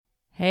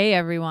Hey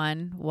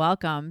everyone,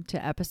 welcome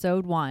to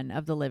episode 1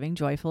 of the Living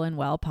Joyful and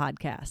Well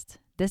podcast.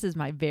 This is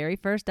my very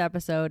first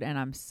episode and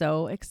I'm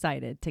so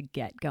excited to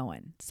get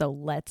going. So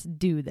let's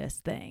do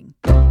this thing.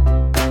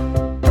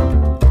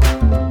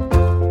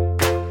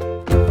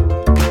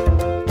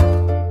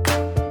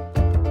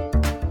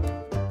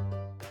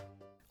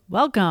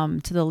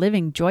 Welcome to the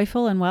Living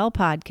Joyful and Well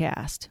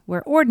podcast,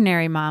 where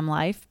ordinary mom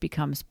life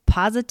becomes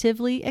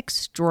positively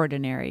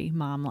extraordinary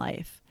mom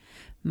life.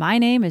 My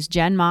name is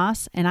Jen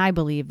Moss, and I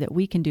believe that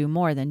we can do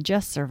more than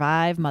just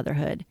survive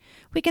motherhood.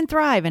 We can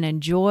thrive and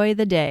enjoy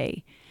the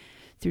day.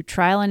 Through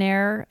trial and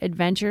error,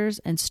 adventures,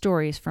 and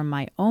stories from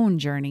my own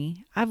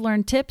journey, I've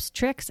learned tips,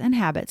 tricks, and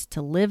habits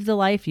to live the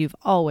life you've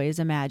always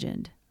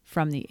imagined,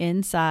 from the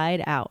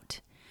inside out.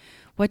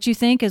 What you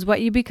think is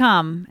what you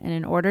become, and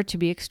in order to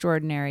be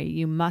extraordinary,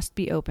 you must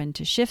be open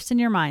to shifts in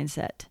your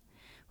mindset.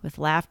 With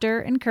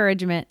laughter,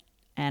 encouragement,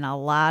 and a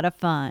lot of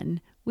fun,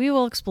 we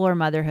will explore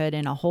motherhood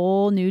in a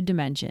whole new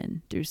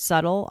dimension through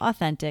subtle,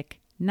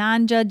 authentic,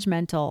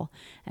 non-judgmental,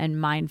 and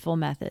mindful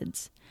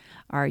methods.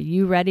 Are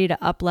you ready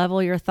to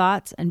up-level your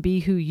thoughts and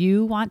be who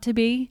you want to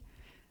be?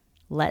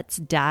 Let's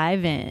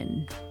dive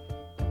in.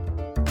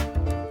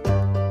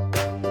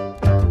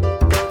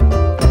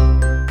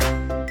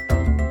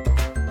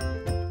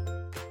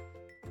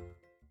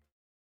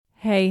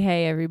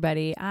 Hey,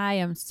 everybody. I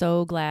am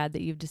so glad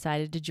that you've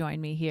decided to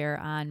join me here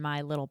on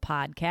my little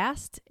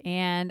podcast.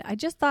 And I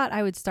just thought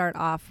I would start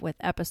off with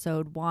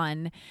episode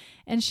 1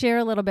 and share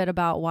a little bit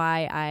about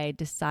why I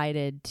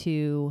decided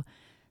to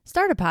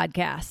start a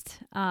podcast.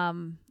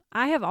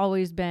 I have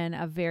always been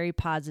a very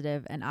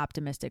positive and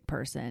optimistic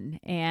person,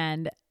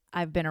 and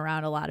I've been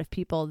around a lot of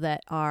people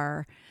that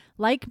are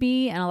like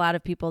me and a lot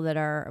of people that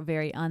are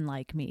very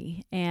unlike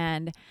me.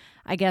 And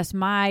I guess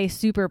my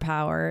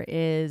superpower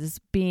is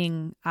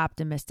being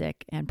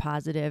optimistic and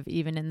positive,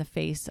 even in the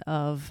face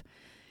of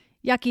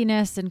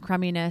yuckiness and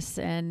crumminess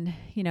and,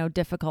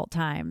 difficult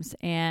times.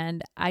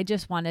 And I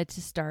just wanted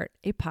to start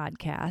a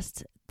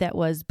podcast that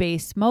was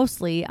based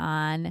mostly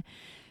on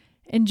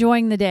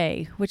enjoying the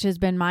day, which has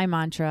been my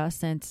mantra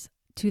since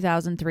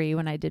 2003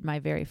 when I did my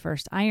very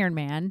first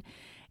Ironman.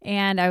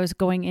 And I was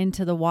going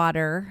into the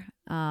water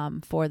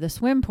for the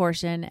swim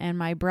portion, and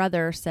my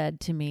brother said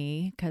to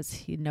me, because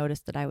he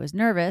noticed that I was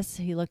nervous,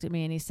 he looked at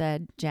me and he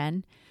said,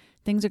 "Jen,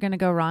 things are going to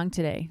go wrong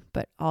today,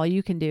 but all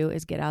you can do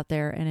is get out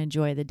there and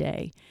enjoy the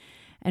day."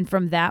 And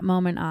from that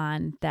moment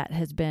on, that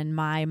has been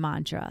my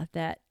mantra,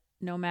 that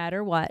no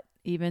matter what,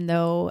 even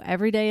though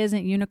every day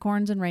isn't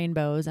unicorns and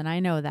rainbows, and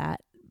I know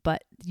that,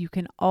 but you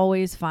can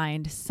always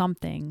find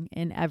something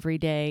in every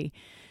day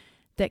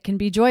that can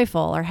be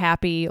joyful or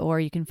happy, or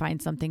you can find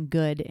something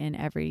good in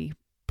every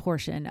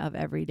portion of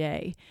every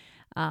day.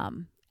 I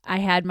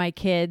had my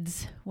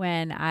kids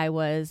when I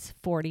was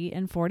 40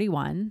 and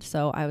 41.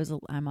 So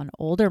I'm an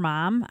older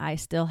mom. I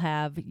still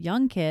have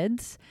young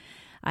kids.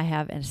 I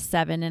have a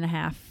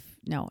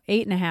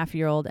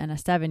 8.5-year-old and a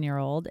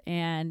 7-year-old.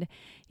 And,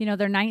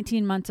 they're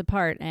 19 months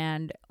apart.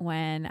 And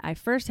when I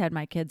first had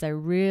my kids, I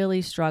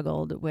really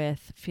struggled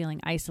with feeling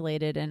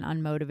isolated and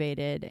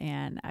unmotivated.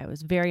 And I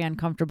was very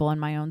uncomfortable in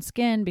my own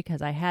skin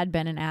because I had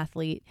been an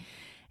athlete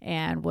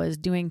and was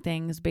doing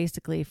things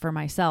basically for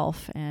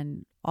myself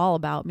and all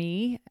about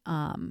me.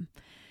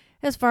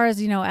 As far as,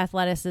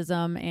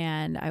 athleticism,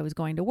 and I was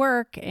going to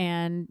work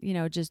and,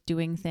 just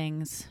doing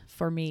things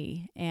for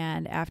me.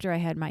 And after I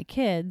had my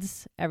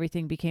kids,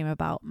 everything became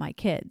about my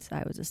kids.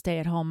 I was a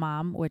stay-at-home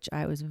mom, which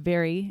I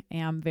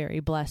am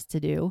very blessed to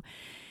do.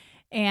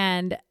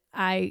 And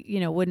I,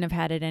 wouldn't have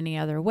had it any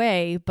other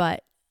way,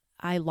 but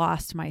I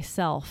lost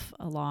myself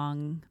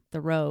along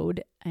the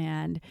road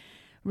and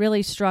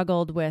really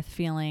struggled with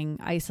feeling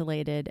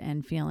isolated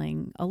and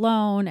feeling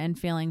alone and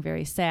feeling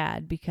very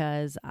sad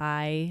because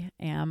I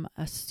am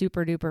a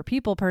super duper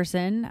people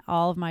person.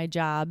 All of my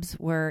jobs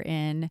were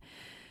in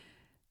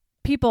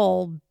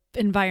people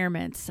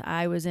environments.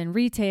 I was in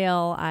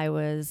retail. I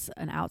was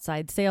an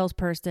outside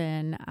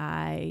salesperson.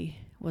 I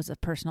was a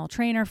personal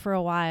trainer for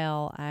a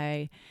while.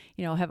 I,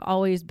 have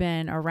always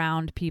been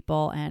around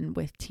people and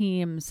with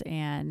teams.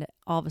 And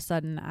all of a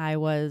sudden I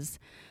was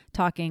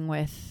talking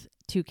with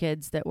 2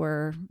 kids that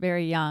were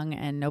very young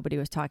and nobody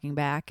was talking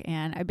back.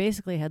 And I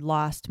basically had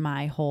lost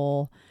my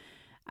whole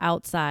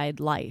outside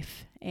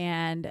life.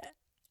 And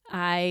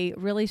I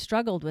really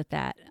struggled with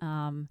that.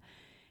 I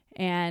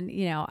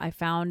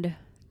found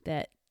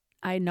that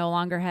I no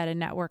longer had a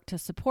network to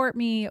support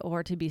me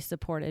or to be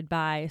supported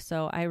by.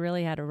 So I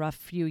really had a rough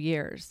few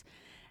years.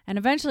 And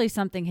eventually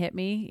something hit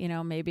me,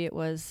 maybe it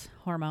was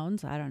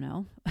hormones. I don't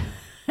know.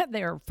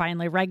 They were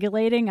finally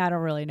regulating. I don't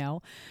really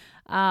know.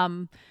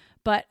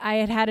 But I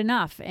had had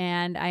enough,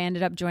 and I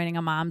ended up joining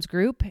a mom's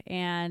group,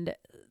 and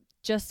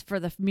just for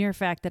the mere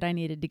fact that I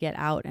needed to get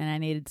out and I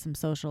needed some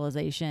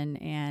socialization,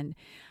 and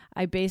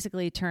I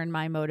basically turned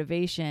my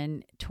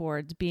motivation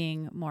towards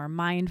being more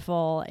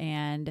mindful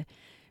and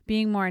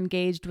being more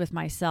engaged with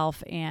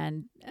myself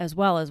and as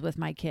well as with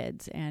my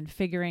kids and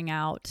figuring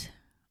out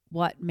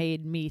what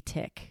made me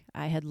tick.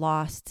 I had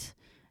lost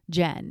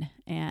Jen,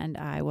 and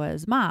I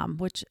was mom,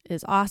 which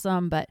is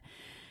awesome, but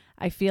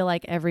I feel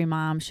like every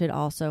mom should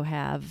also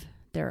have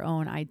their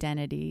own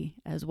identity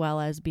as well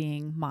as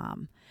being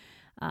mom.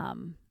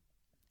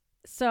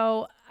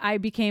 So I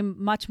became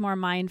much more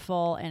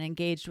mindful and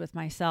engaged with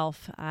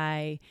myself.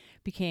 I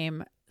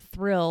became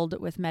thrilled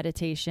with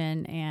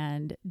meditation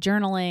and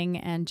journaling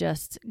and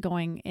just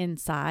going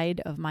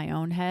inside of my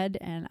own head.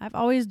 And I've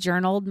always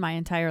journaled my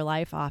entire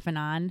life off and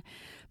on,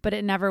 but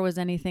it never was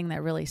anything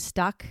that really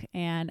stuck.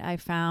 And I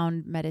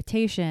found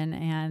meditation,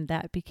 and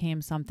that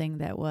became something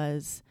that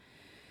was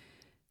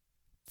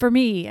for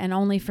me and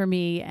only for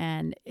me.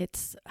 And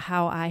it's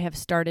how I have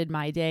started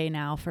my day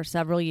now for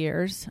several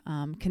years.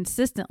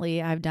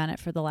 Consistently, I've done it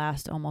for the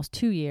last almost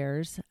 2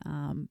 years.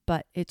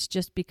 But it's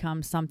just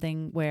become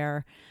something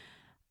where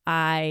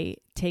I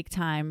take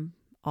time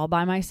all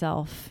by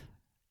myself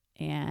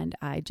and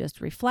I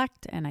just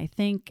reflect and I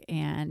think,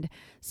 and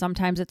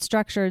sometimes it's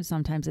structured,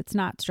 sometimes it's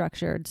not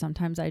structured.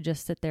 Sometimes I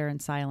just sit there in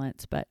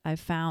silence. But I've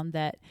found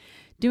that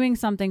doing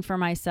something for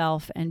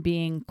myself and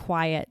being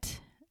quiet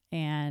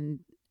and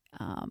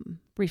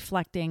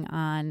reflecting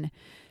on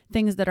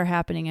things that are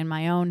happening in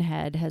my own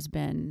head has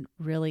been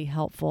really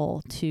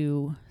helpful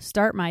to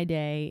start my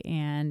day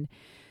and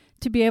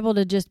to be able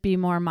to just be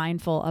more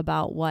mindful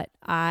about what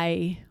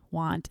I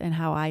want and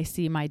how I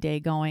see my day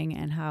going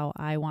and how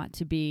I want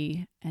to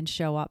be and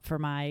show up for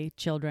my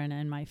children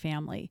and my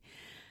family.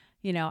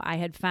 You know, I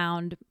had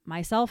found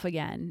myself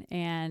again,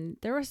 and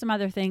there were some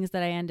other things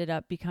that I ended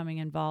up becoming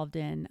involved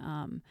in.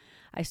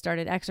 I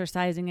started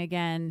exercising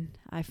again.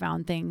 I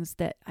found things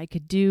that I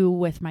could do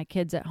with my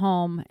kids at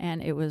home,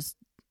 and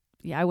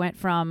I went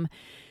from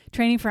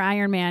training for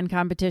Ironman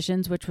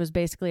competitions, which was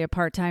basically a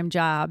part-time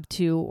job,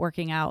 to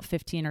working out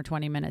 15 or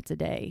 20 minutes a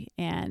day.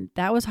 And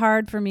that was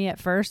hard for me at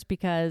first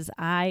because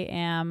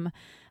I'm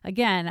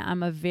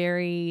a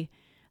very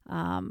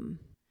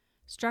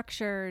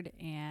structured,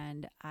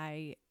 and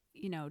I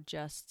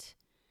just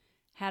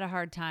had a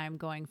hard time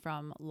going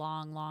from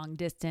long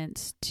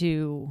distance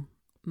to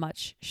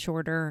much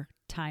shorter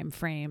time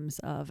frames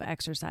of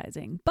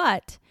exercising.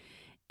 But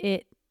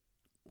it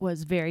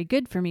was very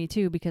good for me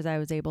too, because I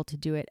was able to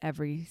do it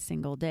every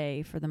single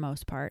day for the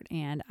most part.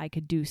 And I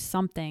could do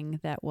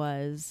something that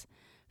was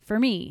for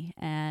me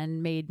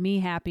and made me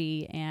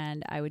happy.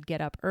 And I would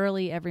get up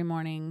early every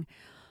morning,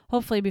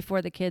 hopefully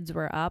before the kids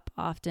were up.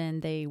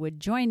 Often they would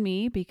join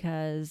me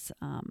because,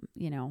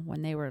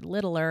 when they were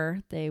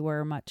littler, they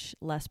were much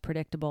less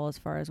predictable as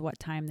far as what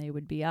time they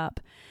would be up.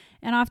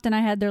 And often I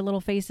had their little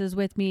faces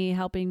with me,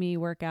 helping me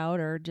work out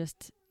or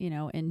just,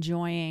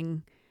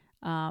 enjoying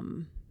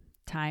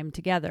time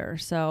together.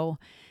 So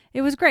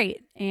it was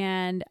great.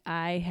 And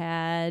I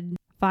had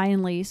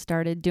finally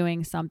started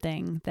doing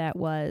something that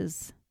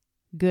was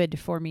good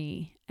for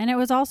me. And it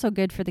was also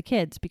good for the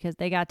kids because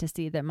they got to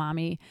see that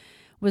mommy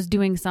was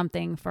doing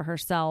something for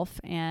herself,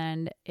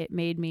 and it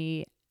made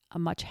me a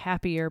much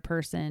happier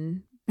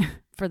person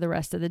for the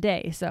rest of the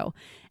day. So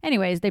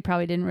anyways, they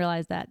probably didn't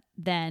realize that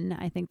then.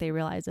 I think they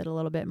realize it a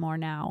little bit more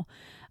now.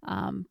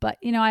 But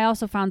I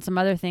also found some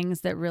other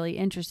things that really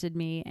interested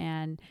me.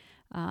 And,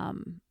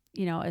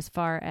 as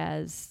far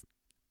as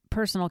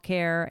personal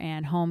care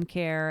and home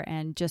care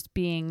and just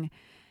being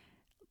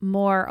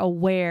more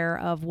aware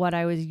of what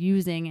I was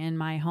using in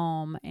my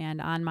home and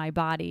on my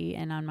body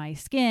and on my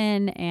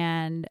skin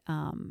and,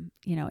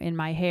 in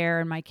my hair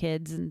and my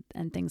kids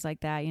and things like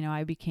that.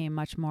 I became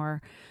much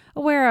more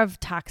aware of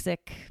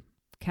toxic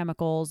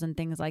chemicals and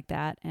things like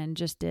that, and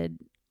just did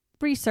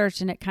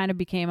research, and it kind of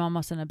became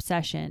almost an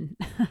obsession.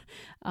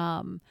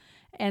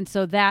 And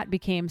so that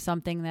became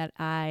something that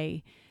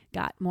I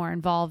got more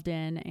involved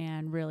in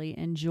and really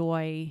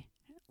enjoy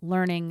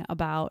learning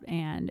about,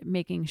 and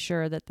making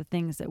sure that the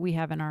things that we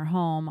have in our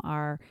home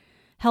are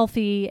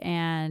healthy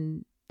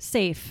and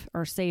safe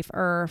or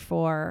safer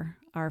for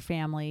our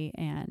family.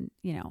 And,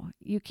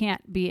 you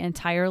can't be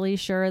entirely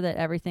sure that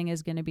everything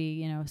is going to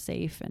be,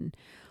 safe and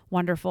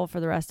wonderful for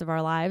the rest of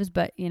our lives.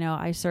 But,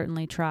 I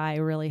certainly try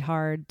really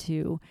hard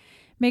to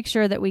make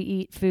sure that we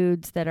eat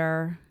foods that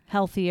are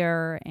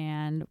healthier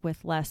and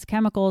with less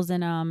chemicals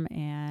in them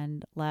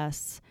and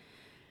less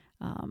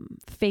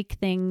fake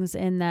things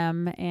in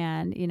them,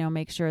 and,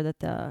 make sure that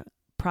the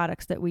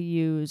products that we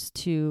use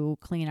to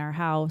clean our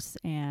house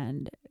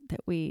and that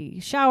we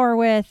shower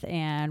with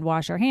and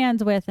wash our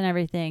hands with and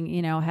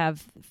everything,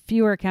 have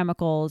fewer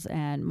chemicals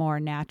and more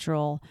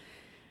natural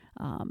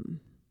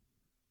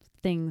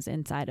things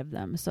inside of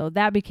them. So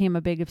that became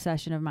a big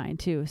obsession of mine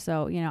too.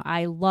 So,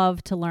 I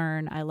love to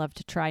learn. I love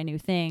to try new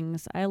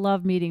things. I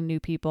love meeting new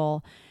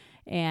people,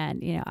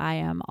 and, I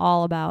am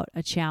all about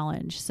a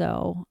challenge.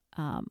 So,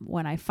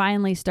 when I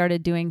finally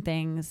started doing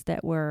things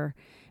that were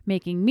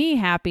making me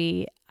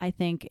happy, I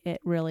think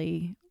it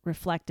really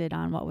reflected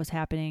on what was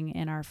happening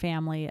in our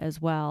family as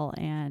well.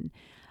 And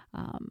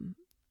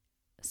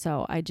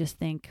so I just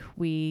think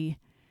we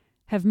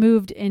have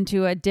moved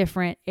into a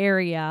different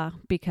area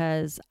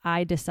because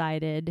I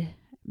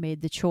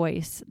made the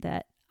choice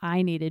that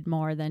I needed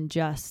more than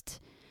just,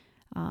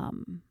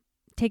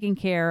 taking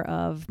care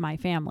of my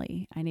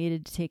family. I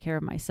needed to take care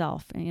of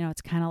myself. And,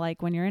 it's kind of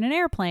like when you're in an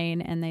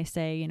airplane and they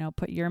say,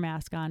 put your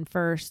mask on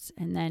first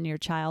and then your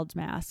child's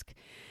mask.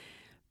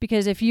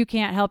 Because if you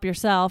can't help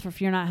yourself, or if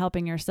you're not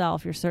helping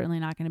yourself, you're certainly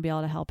not going to be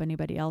able to help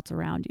anybody else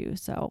around you.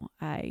 So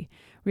I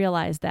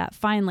realized that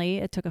finally.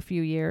 It took a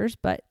few years,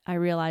 but I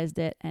realized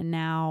it. And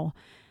now,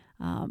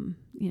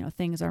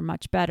 things are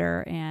much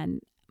better. And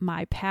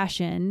my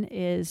passion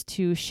is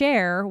to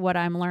share what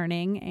I'm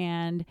learning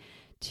and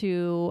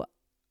to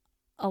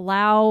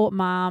allow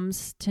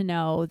moms to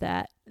know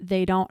that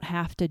they don't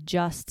have to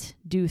just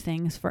do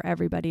things for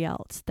everybody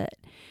else, that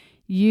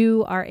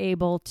you are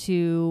able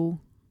to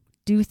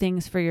do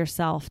things for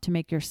yourself to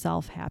make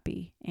yourself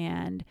happy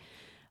and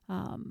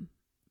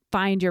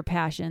find your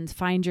passions,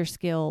 find your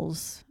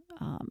skills,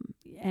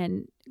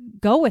 and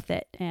go with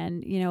it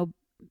and,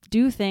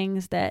 do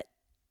things that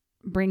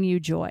bring you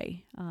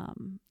joy.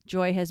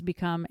 Joy has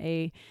become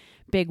a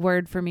big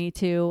word for me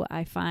too.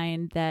 I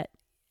find that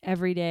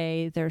every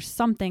day there's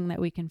something that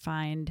we can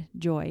find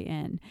joy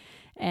in.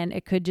 And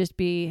it could just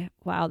be,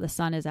 wow, the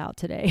sun is out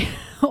today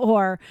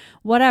or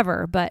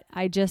whatever. But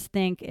I just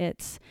think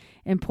it's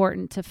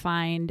important to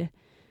find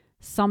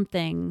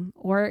something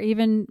or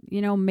even,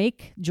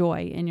 make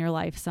joy in your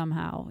life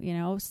somehow.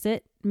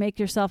 Sit, make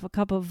yourself a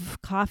cup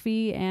of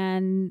coffee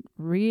and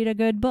read a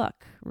good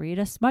book, read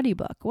a smutty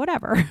book,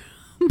 whatever.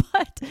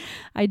 But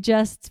I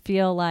just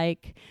feel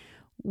like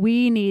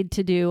we need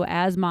to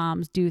as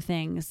moms, do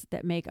things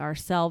that make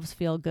ourselves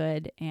feel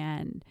good,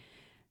 and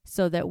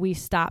so that we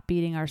stop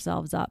beating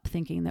ourselves up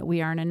thinking that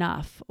we aren't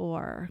enough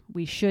or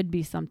we should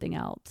be something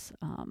else.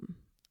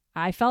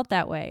 I felt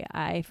that way.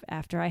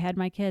 After I had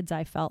my kids,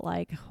 I felt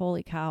like,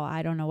 holy cow,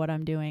 I don't know what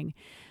I'm doing.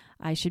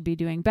 I should be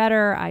doing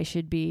better. I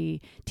should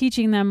be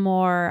teaching them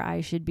more.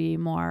 I should be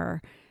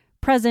more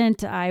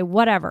present.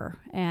 Whatever.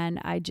 And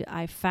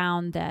I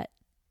found that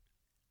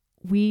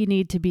we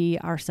need to be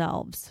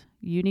ourselves.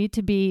 You need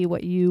to be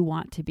what you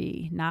want to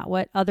be, not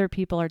what other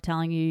people are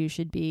telling you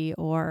should be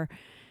or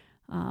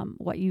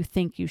what you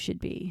think you should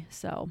be.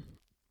 So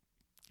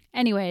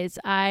anyways,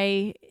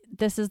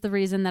 this is the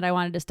reason that I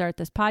wanted to start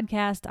this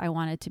podcast. I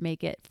wanted to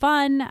make it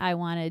fun. I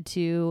wanted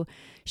to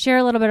share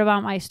a little bit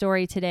about my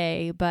story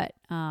today, but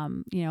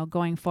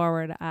going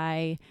forward,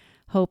 I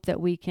hope that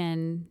we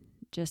can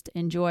just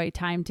enjoy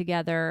time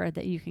together,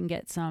 that you can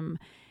get some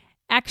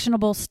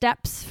actionable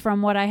steps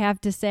from what I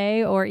have to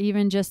say, or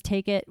even just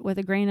take it with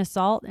a grain of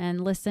salt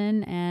and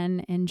listen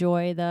and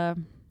enjoy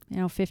the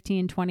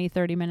 15, 20,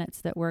 30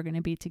 minutes that we're going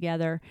to be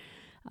together.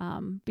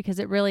 Because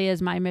it really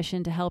is my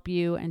mission to help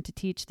you and to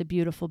teach the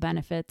beautiful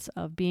benefits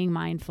of being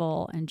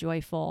mindful and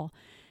joyful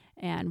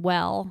and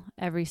well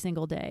every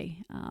single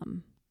day.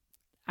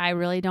 I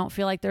really don't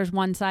feel like there's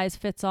one size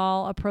fits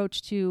all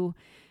approach to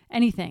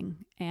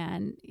anything.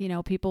 And,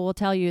 people will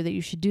tell you that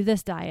you should do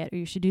this diet or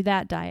you should do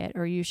that diet,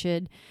 or you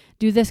should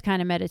do this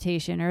kind of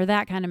meditation or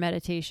that kind of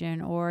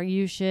meditation, or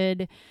you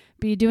should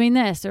be doing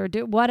this or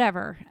do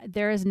whatever.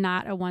 There is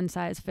not a one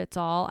size fits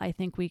all. I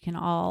think we can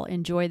all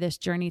enjoy this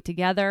journey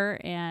together,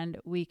 and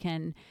we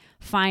can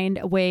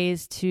find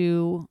ways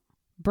to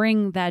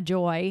bring that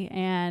joy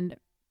and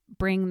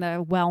bring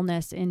the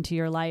wellness into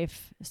your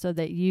life so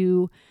that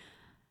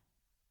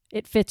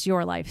it fits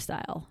your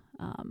lifestyle.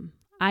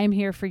 I'm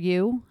here for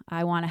you.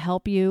 I want to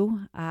help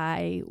you.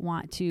 I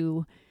want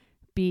to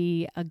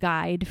be a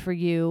guide for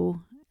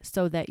you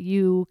so that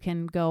you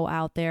can go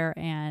out there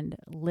and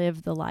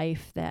live the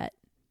life that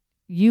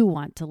you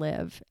want to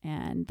live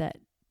and that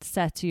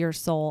sets your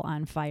soul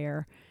on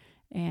fire.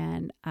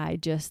 And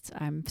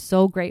I'm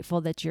so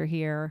grateful that you're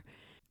here.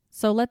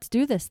 So let's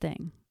do this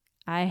thing.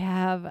 I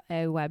have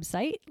a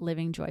website,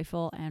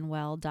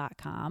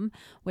 livingjoyfulandwell.com,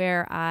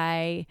 where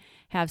I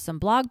have some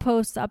blog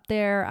posts up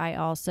there. I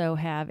also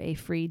have a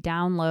free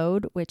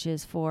download, which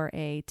is for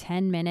a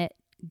 10-minute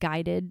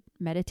guided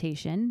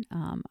meditation.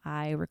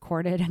 I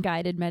recorded a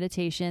guided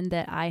meditation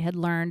that I had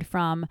learned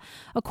from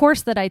a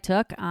course that I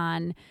took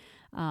on,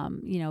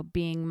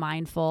 being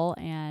mindful,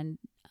 and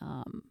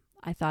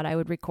I thought I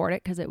would record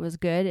it because it was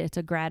good. It's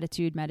a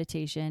gratitude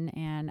meditation,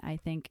 and I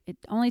think it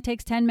only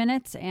takes 10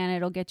 minutes, and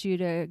it'll get you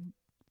to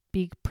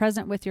be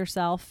present with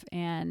yourself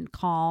and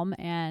calm,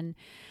 and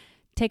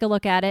take a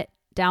look at it,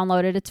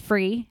 download it. It's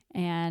free,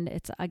 and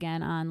it's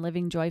again on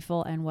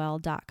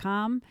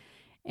livingjoyfulandwell.com.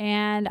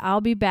 And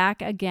I'll be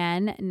back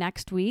again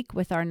next week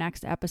with our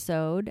next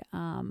episode.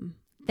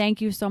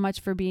 Thank you so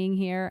much for being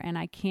here, and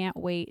I can't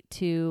wait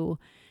to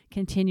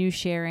continue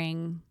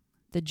sharing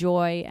the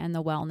joy and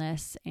the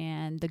wellness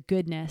and the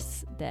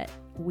goodness that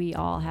we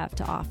all have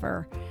to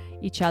offer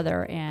each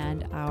other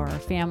and our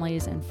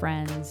families and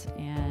friends,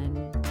 and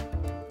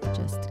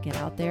just get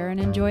out there and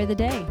enjoy the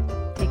day.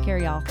 Take care,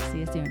 y'all. See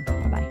you soon.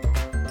 Bye-bye.